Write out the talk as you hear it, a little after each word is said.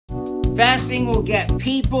Fasting will get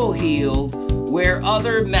people healed where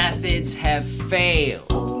other methods have failed.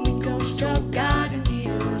 Holy Ghost of God in the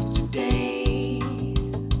earth today.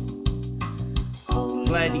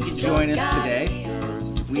 Glad you could join us today.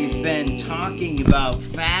 We've been talking about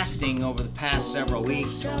fasting over the past several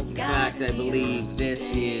weeks. In fact, I believe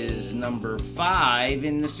this is number 5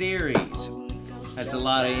 in the series. That's a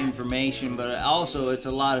lot of information, but also it's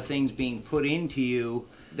a lot of things being put into you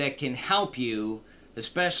that can help you,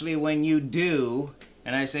 especially when you do,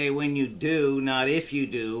 and I say when you do, not if you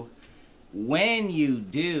do, when you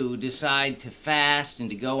do decide to fast and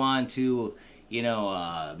to go on to,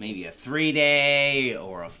 maybe a 3-day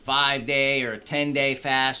or a 5-day or a 10-day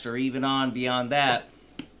fast or even on beyond that.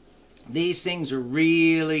 These things are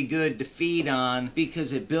really good to feed on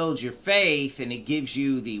because it builds your faith and it gives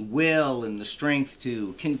you the will and the strength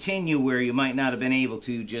to continue where you might not have been able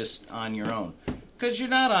to just on your own. Because you're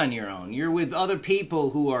not on your own. You're with other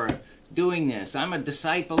people who are doing this. I'm a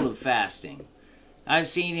disciple of fasting. I've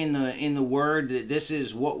seen in the Word that this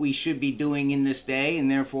is what we should be doing in this day,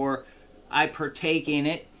 and therefore I partake in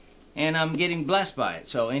it, and I'm getting blessed by it.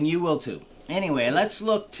 So, and you will too. Anyway, let's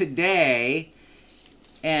look today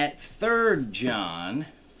at 3 John,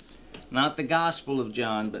 not the Gospel of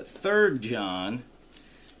John, but 3 John,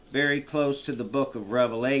 very close to the book of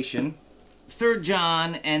Revelation. 3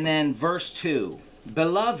 John and then verse 2.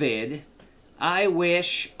 Beloved, I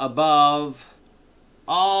wish above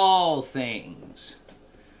all things.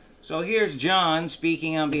 So here's John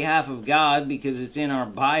speaking on behalf of God, because it's in our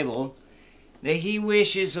Bible, that he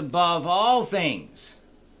wishes above all things.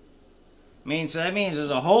 So that means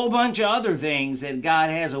there's a whole bunch of other things that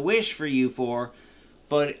God has a wish for you for,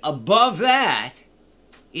 but above that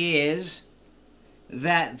is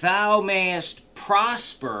that thou mayest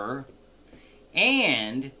prosper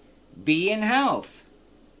and be in health,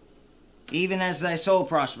 even as thy soul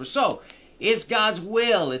prospers. So, it's God's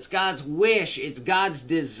will, it's God's wish, it's God's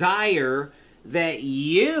desire that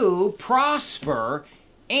you prosper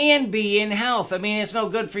and be in health. It's no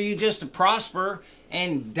good for you just to prosper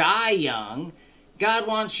and die young. God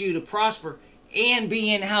wants you to prosper and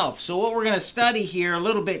be in health. So what we're going to study here a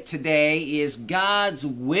little bit today is God's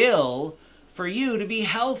will for you to be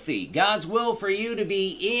healthy. God's will for you to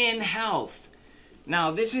be in health.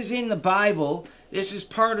 Now, this is in the Bible. This is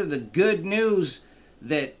part of the good news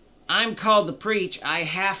that I'm called to preach. I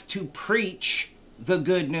have to preach the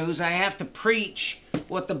good news. I have to preach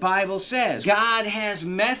what the Bible says. God has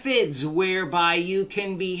methods whereby you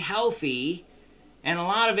can be healthy, and a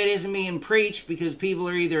lot of it isn't being preached because people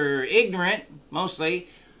are either ignorant, mostly,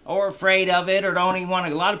 or afraid of it, or don't even want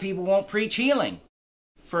to. A lot of people won't preach healing,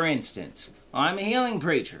 for instance. Well, I'm a healing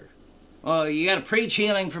preacher. Well, you got to preach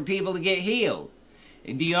healing for people to get healed.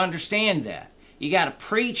 Do you understand that? You got to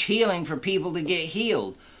preach healing for people to get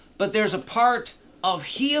healed. But there's a part of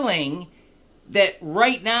healing that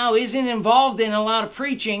right now isn't involved in a lot of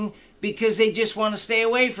preaching because they just want to stay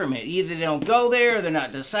away from it. Either they don't go there or they're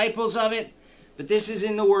not disciples of it. But this is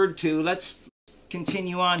in the Word too. Let's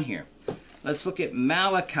continue on here. Let's look at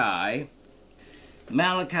Malachi.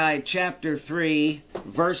 Malachi chapter 3,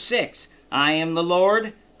 verse 6. I am the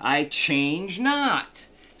Lord, I change not.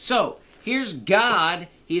 So, here's God.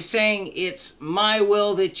 He's saying it's my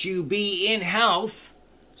will that you be in health.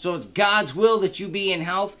 So it's God's will that you be in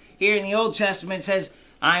health. Here in the Old Testament it says,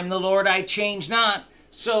 I'm the Lord, I change not.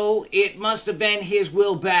 So it must have been His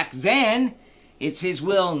will back then. It's His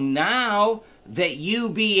will now that you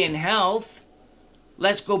be in health.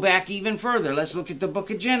 Let's go back even further. Let's look at the book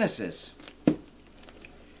of Genesis.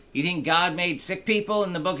 You think God made sick people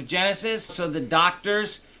in the book of Genesis so the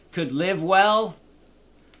doctors could live well,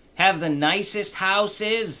 have the nicest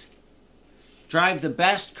houses, drive the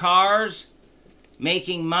best cars,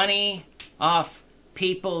 making money off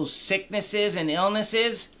people's sicknesses and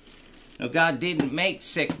illnesses? No, God didn't make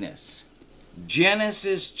sickness.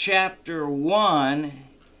 Genesis chapter 1,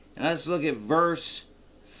 and let's look at verse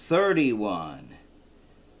 31.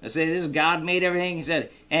 Let's say this is God made everything. He said,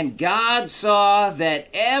 and God saw that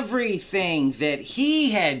everything that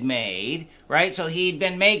He had made, right? So He'd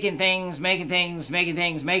been making things. And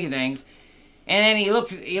then He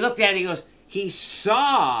looked at it, He goes, He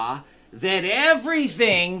saw that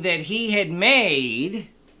everything that He had made,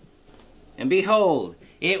 and behold,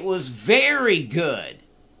 it was very good.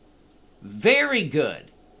 Very good.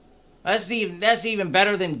 That's even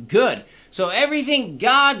better than good. So everything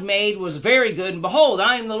God made was very good. And behold,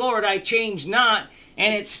 I am the Lord, I change not.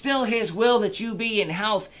 And it's still His will that you be in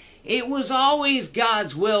health. It was always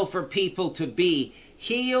God's will for people to be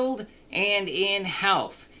healed and in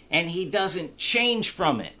health. And He doesn't change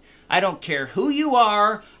from it. I don't care who you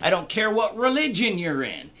are. I don't care what religion you're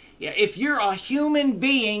in. If you're a human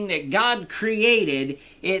being that God created,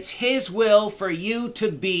 it's His will for you to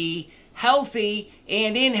be healthy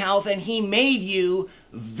and in health, and He made you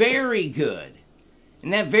very good.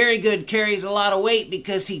 And that very good carries a lot of weight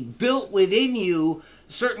because He built within you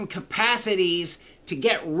certain capacities to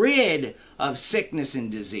get rid of sickness and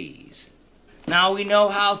disease. Now we know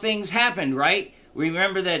how things happened, right? We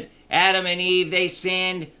remember that Adam and Eve, they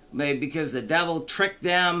sinned because the devil tricked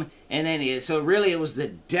them, and then so really it was the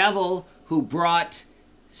devil who brought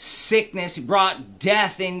sickness, brought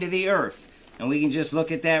death into the earth. And we can just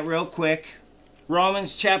look at that real quick.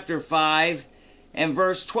 Romans chapter 5 and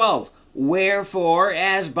verse 12. Wherefore,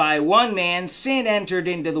 as by one man sin entered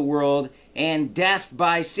into the world, and death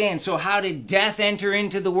by sin. So how did death enter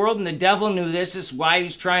into the world? And the devil knew this. This is why he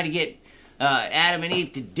was trying to get Adam and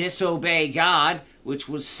Eve to disobey God, which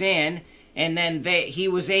was sin. And then he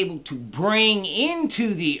was able to bring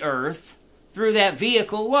into the earth, through that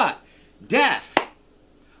vehicle, what? Death.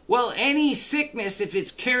 Well, any sickness, if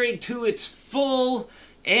it's carried to its full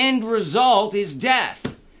end result, is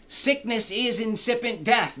death. Sickness is incipient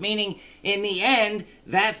death, meaning in the end,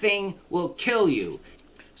 that thing will kill you.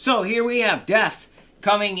 So here we have death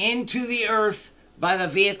coming into the earth by the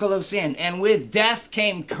vehicle of sin. And with death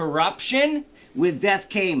came corruption. With death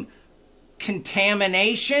came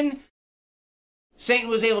contamination. Satan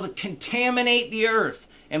was able to contaminate the earth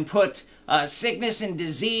and put sickness and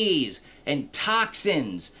disease and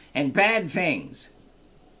toxins and bad things.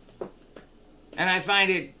 And I find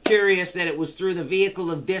it curious that it was through the vehicle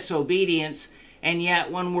of disobedience, and yet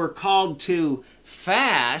when we're called to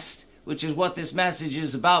fast, which is what this message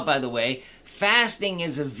is about, by the way, fasting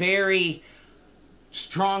is a very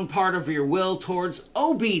strong part of your will towards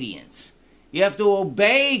obedience. You have to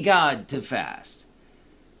obey God to fast.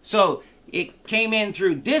 So it came in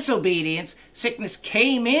through disobedience. Sickness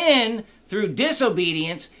came in through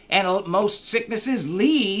disobedience, and most sicknesses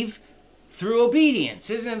leave through obedience.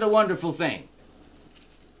 Isn't it a wonderful thing?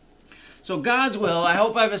 So God's will, I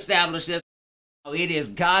hope I've established this, it is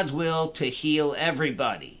God's will to heal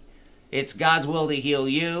everybody. It's God's will to heal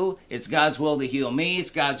you. It's God's will to heal me.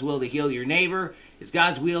 It's God's will to heal your neighbor. It's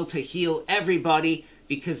God's will to heal everybody,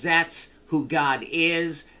 because that's who God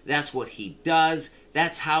is. That's what He does.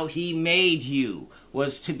 That's how He made you,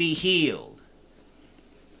 was to be healed.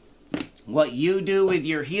 What you do with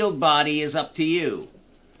your healed body is up to you.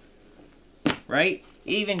 Right?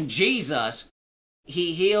 Even Jesus,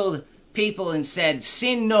 He healed people and said,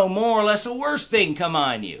 sin no more lest a worse thing come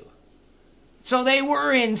on you. So they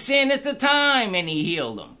were in sin at the time, and He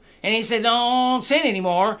healed them. And He said, don't sin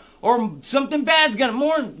anymore, or something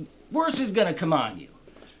worse is going to come on you.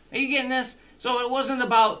 Are you getting this? So it wasn't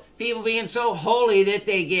about people being so holy that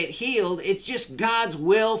they get healed. It's just God's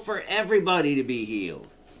will for everybody to be healed.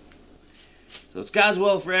 So it's God's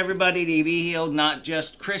will for everybody to be healed, not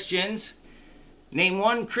just Christians. Name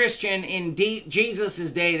one Christian in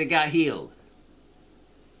Jesus' day that got healed.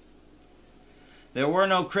 There were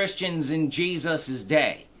no Christians in Jesus'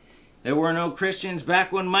 day. There were no Christians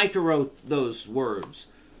back when Micah wrote those words.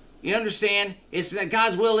 You understand? It's that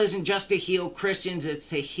God's will isn't just to heal Christians, it's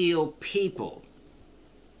to heal people.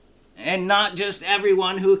 And not just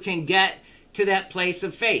everyone who can get to that place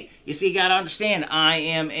of faith. You see, you got to understand, I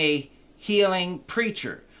am a healing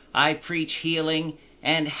preacher. I preach healing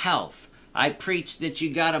and health. I preach that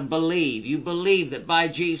you got to believe. You believe that by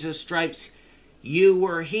Jesus' stripes you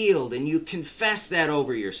were healed, and you confess that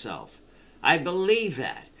over yourself. I believe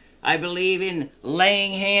that. I believe in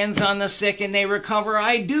laying hands on the sick and they recover.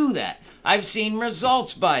 I do that. I've seen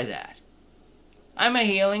results by that. I'm a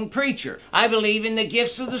healing preacher. I believe in the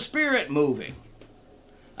gifts of the Spirit moving.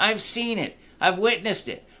 I've seen it. I've witnessed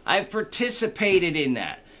it. I've participated in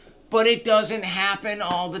that. But it doesn't happen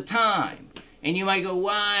all the time. And you might go,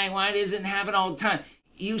 why? Why doesn't it happen all the time?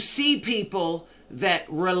 You see people that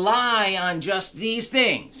rely on just these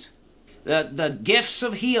things, the gifts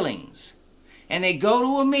of healings, and they go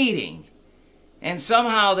to a meeting, and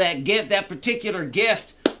somehow that particular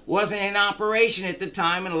gift wasn't in operation at the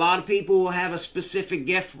time, and a lot of people will have a specific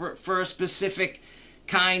gift for a specific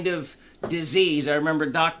kind of disease. I remember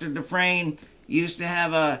Dr. Dufresne used to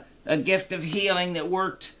have a gift of healing that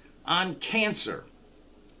worked on cancer.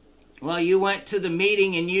 Well, you went to the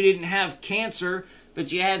meeting and you didn't have cancer,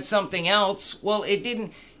 but you had something else. Well,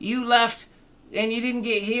 you left and you didn't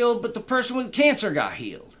get healed, but the person with cancer got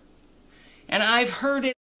healed. And I've heard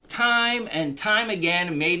it time and time again,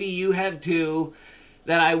 and maybe you have too,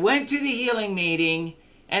 that I went to the healing meeting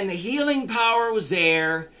and the healing power was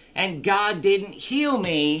there and God didn't heal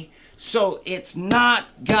me, So it's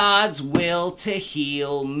not God's will to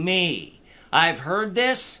heal me. I've heard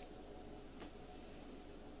this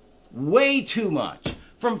way too much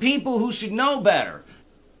from people who should know better.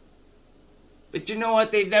 But you know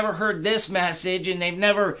what? They've never heard this message, and they've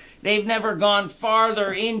never gone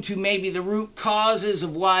farther into maybe the root causes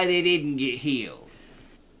of why they didn't get healed.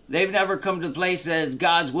 They've never come to the place that it's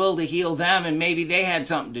God's will to heal them, and maybe they had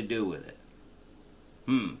something to do with it.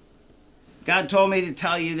 God told me to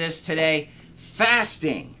tell you this today.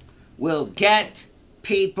 Fasting will get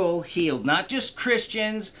people healed. Not just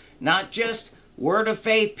Christians, not just Word of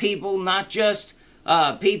Faith people, not just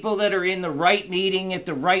people that are in the right meeting at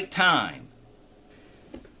the right time.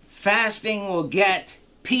 Fasting will get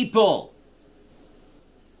people.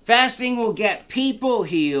 Fasting will get people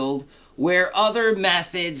healed where other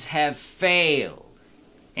methods have failed,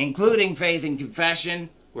 including faith and confession.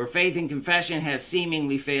 Where faith and confession has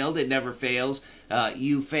seemingly failed, it never fails.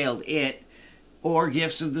 You failed it. Or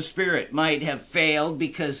gifts of the Spirit might have failed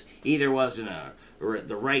because either wasn't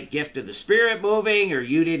the right gift of the Spirit moving, or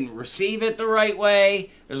you didn't receive it the right way.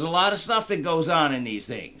 There's a lot of stuff that goes on in these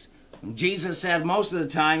things. Jesus said most of the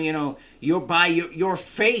time, you know, your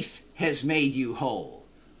faith has made you whole.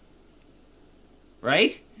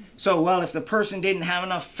 Right? So, well, if the person didn't have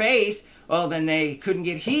enough faith, well, then they couldn't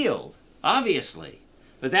get healed, obviously.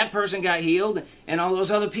 But that person got healed, and all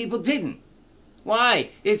those other people didn't.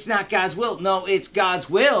 Why? It's not God's will. No, it's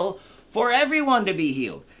God's will for everyone to be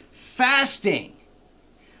healed. Fasting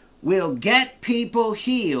will get people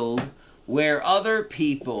healed where other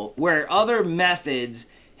methods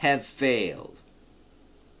have failed.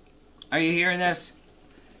 Are you hearing this?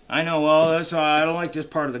 I know, well, I don't like this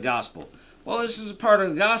part of the gospel. Well, this is a part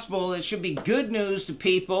of the gospel that should be good news to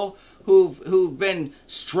people who've been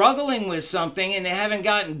struggling with something and they haven't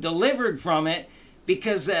gotten delivered from it,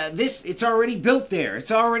 because it's already built there. It's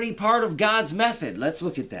already part of God's method. Let's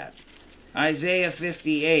look at that. Isaiah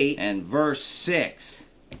 58 and verse 6.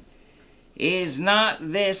 Is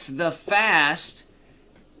not this the fast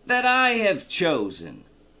that I have chosen?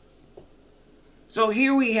 So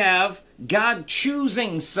here we have God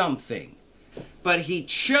choosing something. But he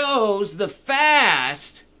chose the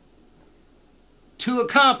fast to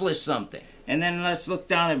accomplish something. And then let's look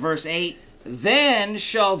down at verse 8. Then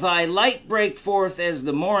shall thy light break forth as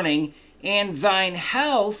the morning, and thine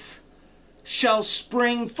health shall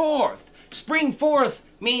spring forth. Spring forth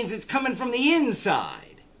means it's coming from the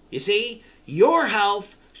inside. You see? Your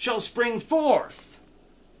health shall spring forth.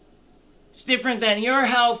 It's different than your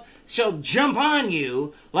health shall jump on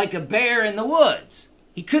you like a bear in the woods.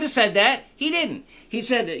 He could have said that. He didn't. He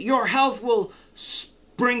said your health will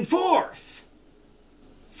spring forth.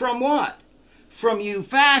 From what? From you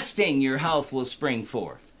fasting, your health will spring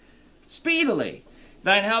forth. Speedily.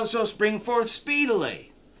 Thine health shall spring forth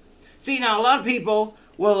speedily. See, now a lot of people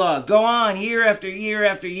will go on year after year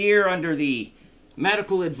after year under the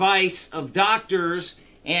medical advice of doctors,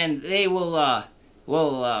 and they will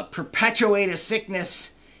perpetuate a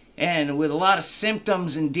sickness and with a lot of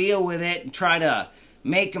symptoms and deal with it and try to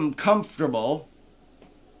make them comfortable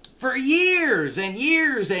for years and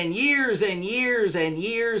years and years and years and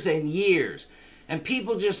years and years. And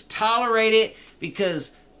people just tolerate it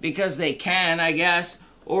because they can, I guess,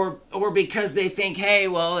 or because they think, hey,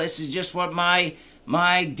 well, this is just what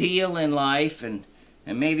my deal in life, and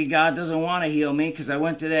maybe God doesn't want to heal me because I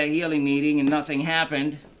went to that healing meeting and nothing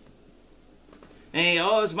happened. And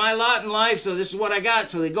it's my lot in life, so this is what I got.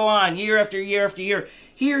 So they go on year after year after year.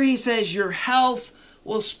 Here he says your health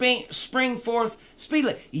will spring forth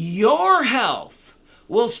speedily. Your health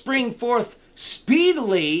will spring forth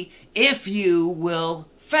speedily if you will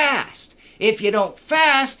fast. If you don't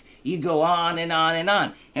fast, you go on and on and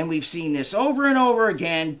on. And we've seen this over and over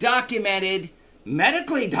again, documented,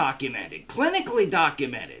 medically documented, clinically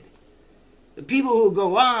documented. The people who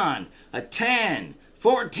go on a 10,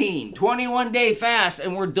 14, 21-day fast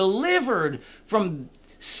and were delivered from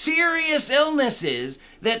serious illnesses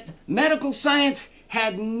that medical science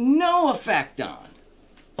had no effect on,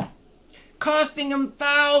 costing them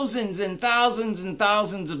thousands and thousands and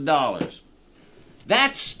thousands of dollars.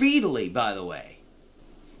 That's speedily, by the way.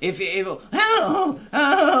 If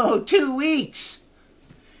 2 weeks.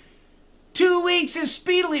 2 weeks is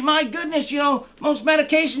speedily. My goodness, most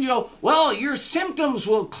medications, well, your symptoms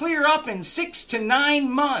will clear up in 6 to 9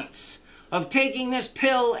 months of taking this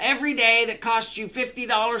pill every day that costs you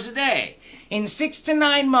 $50 a day. In 6 to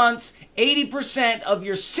 9 months, 80% of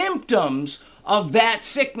your symptoms of that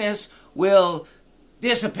sickness will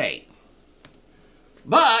dissipate.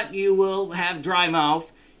 But you will have dry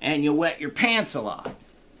mouth and you'll wet your pants a lot.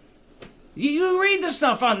 You read the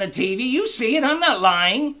stuff on the TV, you see it, I'm not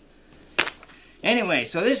lying. Anyway,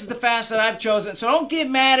 so this is the fast that I've chosen. So don't get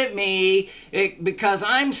mad at me because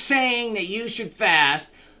I'm saying that you should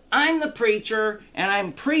fast. I'm the preacher, and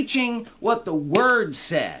I'm preaching what the Word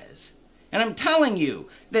says. And I'm telling you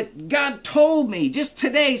that God told me just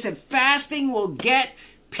today, he said, fasting will get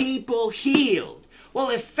people healed. Well,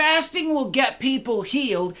 if fasting will get people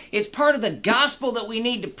healed, it's part of the gospel that we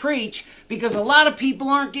need to preach, because a lot of people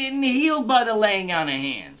aren't getting healed by the laying on of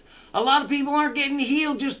hands. A lot of people aren't getting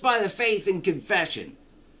healed just by the faith and confession.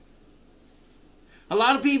 A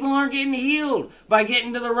lot of people aren't getting healed by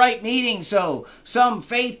getting to the right meeting so some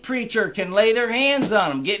faith preacher can lay their hands on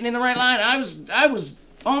them, getting in the right line. I was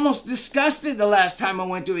almost disgusted the last time I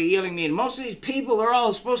went to a healing meeting. Most of these people are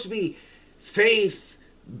all supposed to be faith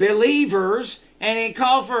believers, and they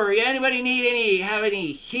call for anybody have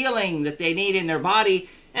any healing that they need in their body,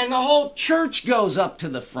 and the whole church goes up to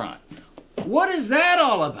the front. What is that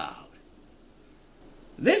all about?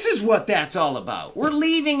 This is what that's all about. We're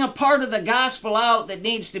leaving a part of the gospel out that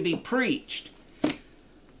needs to be preached.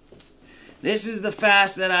 This is the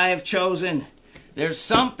fast that I have chosen. There's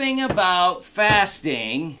something about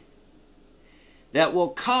fasting that will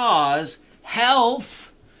cause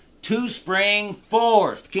health to spring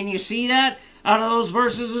forth. Can you see that out of those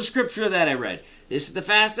verses of scripture that I read? This is the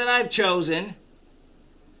fast that I've chosen.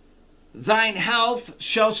 Thine health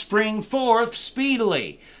shall spring forth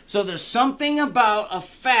speedily. So there's something about a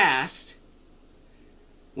fast,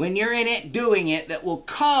 when you're in it, doing it, that will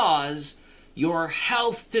cause your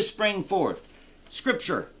health to spring forth.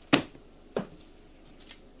 Scripture.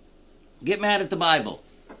 Get mad at the Bible.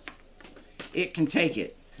 It can take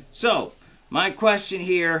it. So, my question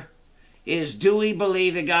here is, do we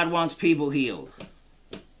believe that God wants people healed?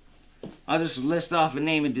 I'll just list off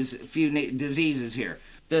a few diseases here.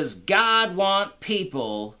 Does God want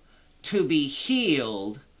people to be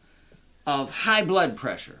healed of high blood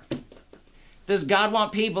pressure? Does God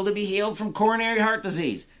want people to be healed from coronary heart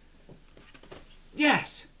disease?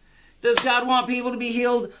 Yes. Does God want people to be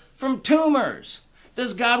healed from tumors?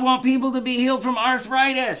 Does God want people to be healed from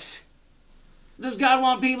arthritis? Does God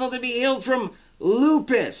want people to be healed from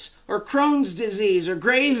lupus or Crohn's disease or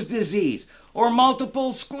Graves' disease or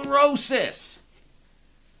multiple sclerosis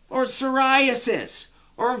or psoriasis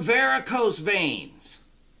or varicose veins?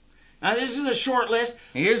 Now, this is a short list.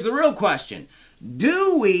 Here's the real question.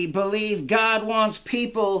 Do we believe God wants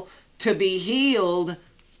people to be healed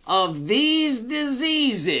of these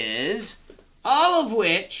diseases, all of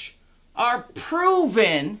which are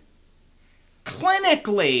proven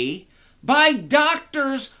clinically by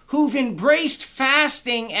doctors who've embraced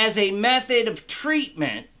fasting as a method of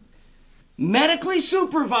treatment, medically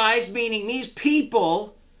supervised, meaning these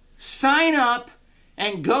people sign up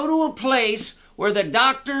and go to a place where the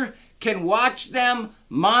doctor can watch them,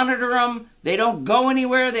 monitor them. They don't go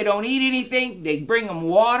anywhere. They don't eat anything. They bring them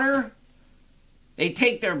water. They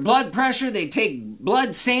take their blood pressure. They take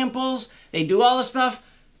blood samples. They do all the stuff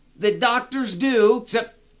that doctors do,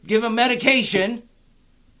 except give them medication.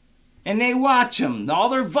 And they watch them, all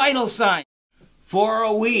their vital signs, for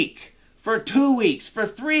a week, for 2 weeks, for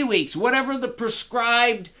 3 weeks, whatever the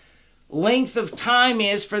prescribed length of time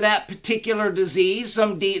is for that particular disease.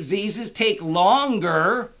 Some diseases take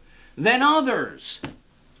longer than others.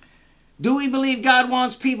 Do we believe God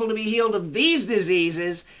wants people to be healed of these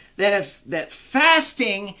diseases that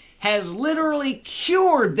fasting has literally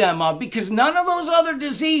cured them of? Because none of those other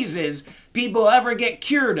diseases people ever get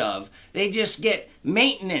cured of. They just get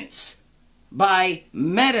maintenance by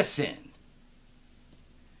medicine.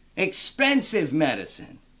 Expensive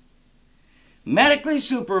medicine. Medically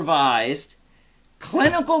supervised,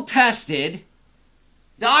 clinical tested,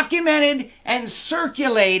 documented and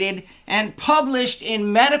circulated and published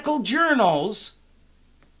in medical journals.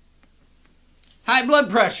 High blood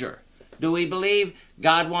pressure. Do we believe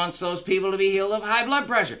God wants those people to be healed of high blood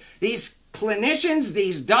pressure? These clinicians,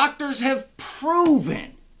 these doctors have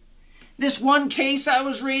proven. This one case I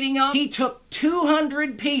was reading on, he took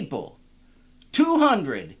 200 people,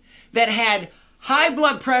 200 that had high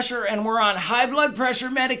blood pressure and were on high blood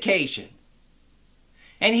pressure medication.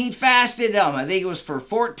 And he fasted them. I think it was for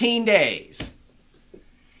 14 days.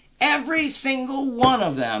 Every single one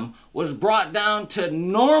of them was brought down to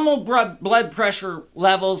normal blood pressure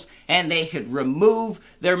levels, and they could remove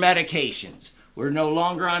their medications. We're no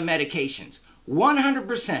longer on medications.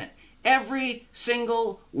 100%. Every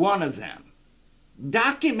single one of them.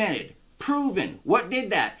 Documented. Proven. What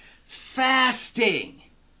did that? Fasting.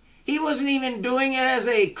 He wasn't even doing it as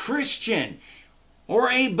a Christian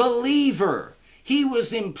or a believer. He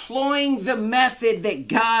was employing the method that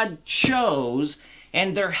God chose,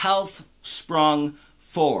 and their health sprung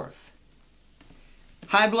forth.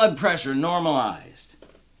 High blood pressure normalized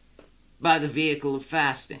by the vehicle of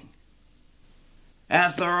fasting.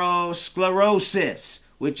 Atherosclerosis,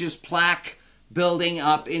 which is plaque building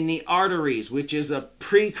up in the arteries, which is a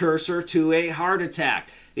precursor to a heart attack.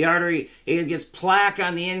 The artery, it gets plaque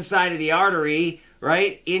on the inside of the artery,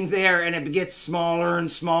 right, in there, and it gets smaller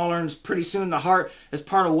and smaller, and pretty soon the heart is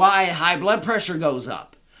part of why high blood pressure goes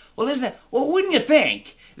up. Well, wouldn't you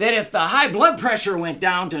think that if the high blood pressure went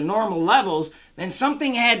down to normal levels, then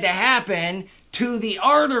something had to happen to the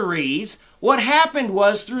arteries? What happened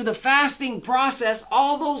was, through the fasting process,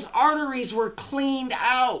 all those arteries were cleaned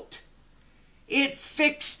out. It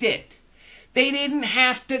fixed it. They didn't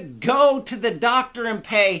have to go to the doctor and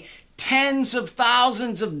pay tens of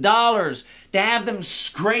thousands of dollars to have them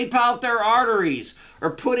scrape out their arteries or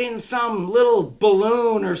put in some little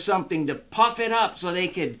balloon or something to puff it up so they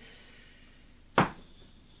could...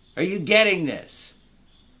 Are you getting this?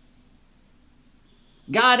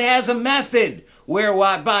 God has a method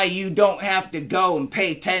whereby you don't have to go and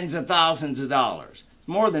pay tens of thousands of dollars.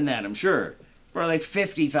 More than that, I'm sure. Probably like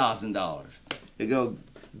 $50,000 to go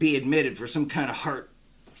be admitted for some kind of heart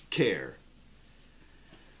care.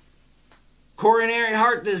 Coronary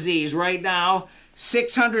heart disease right now,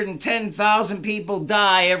 610,000 people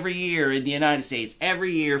die every year in the United States,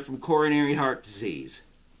 every year from coronary heart disease.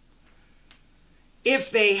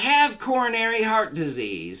 If they have coronary heart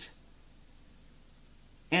disease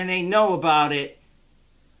and they know about it,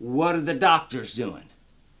 what are the doctors doing?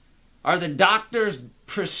 Are the doctors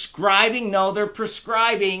prescribing? No, they're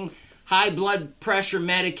prescribing high blood pressure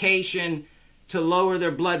medication to lower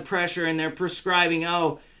their blood pressure, and they're prescribing,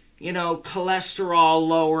 cholesterol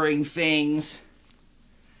lowering things.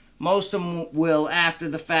 Most of them will, after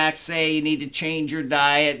the fact, say you need to change your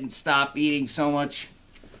diet and stop eating so much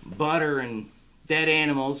butter and dead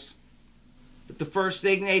animals. But the first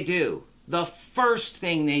thing they do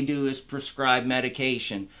is prescribe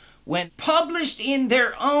medication. When published in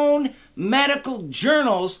their own medical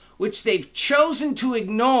journals, which they've chosen to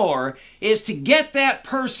ignore, is to get that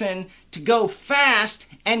person to go fast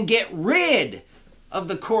and get rid of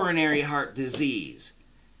the coronary heart disease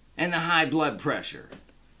and the high blood pressure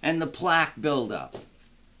and the plaque buildup.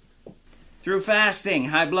 Through fasting,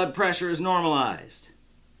 high blood pressure is normalized.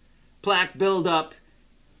 Plaque buildup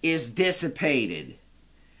is dissipated.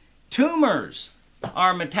 Tumors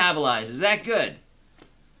are metabolized. Is that good?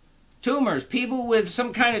 Tumors, people with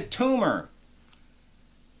some kind of tumor,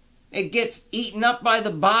 it gets eaten up by the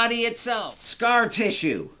body itself. Scar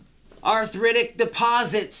tissue, arthritic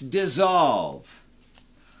deposits dissolve.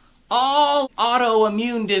 All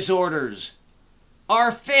autoimmune disorders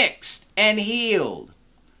are fixed and healed.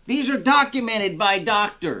 These are documented by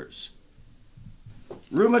doctors.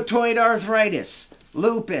 Rheumatoid arthritis,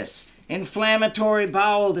 lupus, inflammatory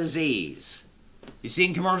bowel disease. You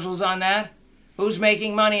seen commercials on that? Who's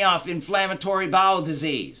making money off inflammatory bowel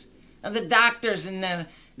disease? Now, the doctors and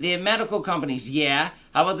the medical companies, yeah.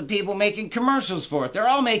 How about the people making commercials for it? They're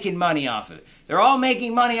all making money off of it. They're all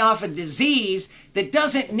making money off a disease that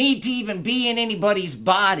doesn't need to even be in anybody's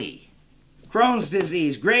body. Crohn's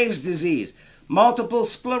disease, Graves' disease, multiple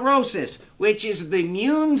sclerosis, which is the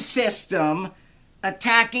immune system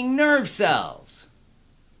attacking nerve cells.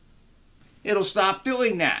 It'll stop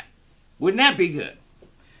doing that. Wouldn't that be good?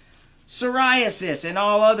 Psoriasis and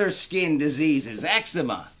all other skin diseases,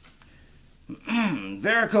 eczema,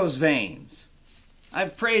 varicose veins.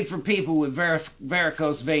 I've prayed for people with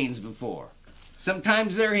varicose veins before.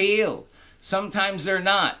 Sometimes they're healed, sometimes they're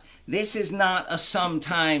not. This is not a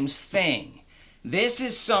sometimes thing. This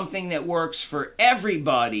is something that works for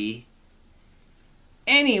everybody,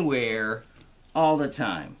 anywhere, all the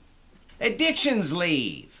time. Addictions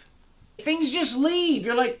leave. Things just leave.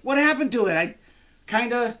 You're like, what happened to it? I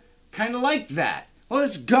kind of like that. Well,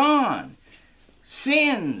 it's gone.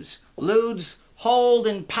 Sins lose hold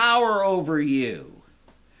and power over you.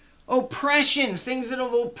 Oppressions, things that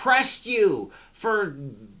have oppressed you for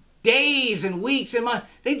days and weeks and months,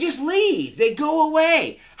 they just leave. They go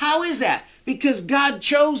away. How is that? Because God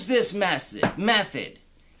chose this method.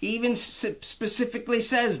 He even specifically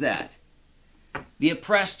says that. The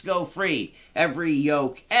oppressed go free. Every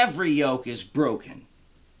yoke is broken.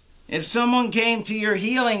 If someone came to your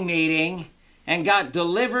healing meeting and got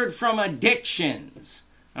delivered from addictions,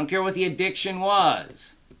 I don't care what the addiction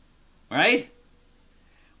was, right?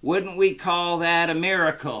 Wouldn't we call that a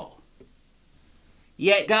miracle?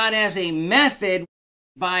 Yet God has a method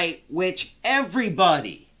by which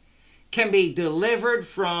everybody can be delivered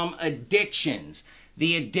from addictions.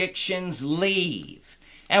 The addictions leave.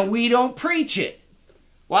 And we don't preach it.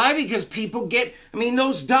 Why? Because people get,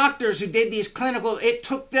 those doctors who did these clinical, it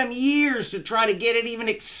took them years to try to get it even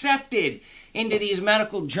accepted into these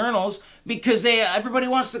medical journals because everybody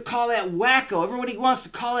wants to call that wacko. Everybody wants to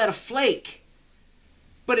call that a flake.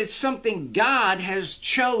 But it's something God has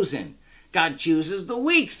chosen. God chooses the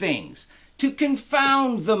weak things to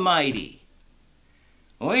confound the mighty.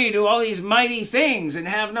 We do all these mighty things and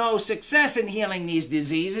have no success in healing these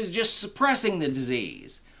diseases, just suppressing the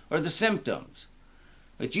disease or the symptoms.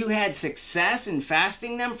 But you had success in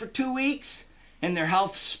fasting them for 2 weeks and their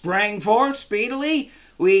health sprang forth speedily.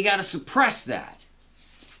 We got to suppress that.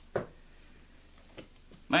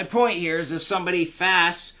 My point here is if somebody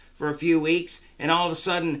fasts for a few weeks and all of a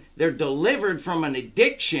sudden they're delivered from an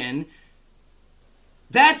addiction,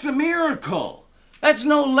 that's a miracle. That's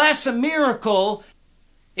no less a miracle.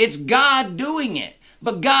 It's God doing it.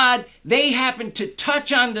 But God, they happen to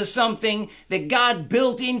touch onto something that God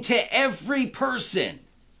built into every person.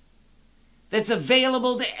 That's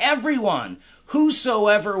available to everyone,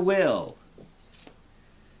 whosoever will.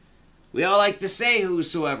 We all like to say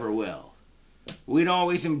whosoever will. We don't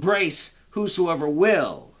always embrace whosoever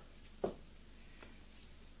will.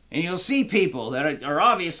 And you'll see people that are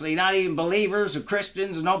obviously not even believers or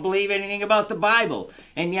Christians and don't believe anything about the Bible.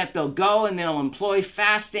 And yet they'll go and they'll employ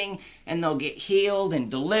fasting and they'll get healed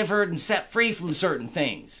and delivered and set free from certain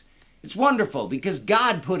things. It's wonderful because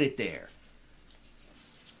God put it there.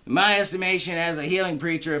 In my estimation as a healing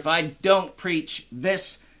preacher, if I don't preach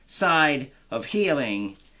this side of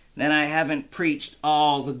healing, then I haven't preached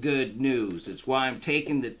all the good news. It's why I'm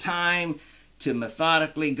taking the time to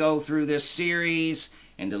methodically go through this series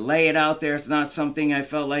and to lay it out there. It's not something I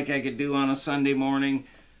felt like I could do on a Sunday morning,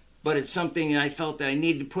 but it's something that I felt that I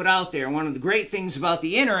needed to put out there. One of the great things about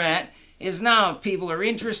the internet is now if people are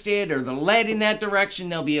interested or they're led in that direction,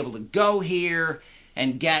 they'll be able to go here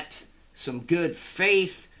and get some good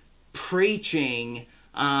faith preaching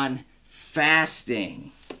on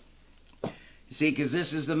fasting. You see, because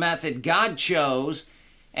this is the method God chose,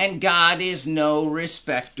 and God is no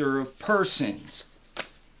respecter of persons.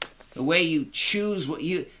 The way you choose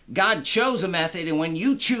God chose a method, and when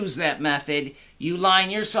you choose that method, you line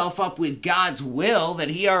yourself up with God's will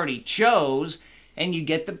that He already chose, and you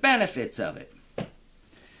get the benefits of it.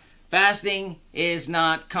 Fasting is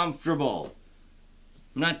not comfortable.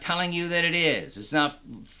 I'm not telling you that it is. It's not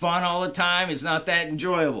fun all the time. It's not that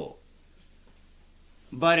enjoyable.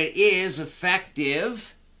 But it is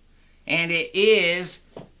effective, and it is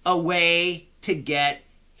a way to get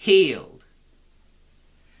healed.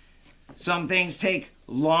 Some things take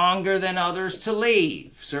longer than others to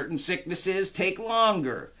leave. Certain sicknesses take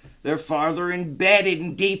longer. They're farther embedded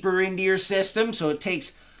and deeper into your system, so it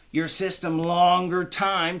takes your system longer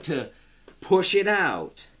time to push it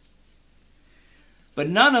out. But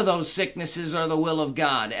none of those sicknesses are the will of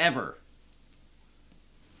God, ever.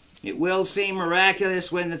 It will seem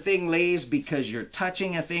miraculous when the thing leaves because you're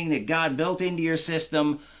touching a thing that God built into your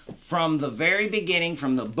system from the very beginning,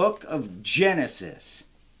 from the book of Genesis.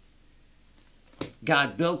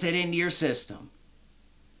 God built it into your system.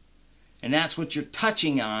 And that's what you're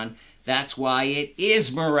touching on. That's why it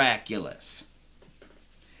is miraculous.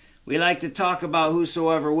 We like to talk about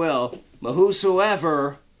whosoever will, but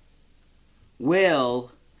whosoever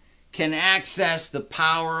will can access the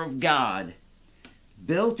power of God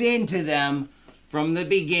built into them from the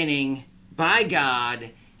beginning by God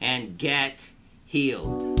and get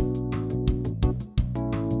healed.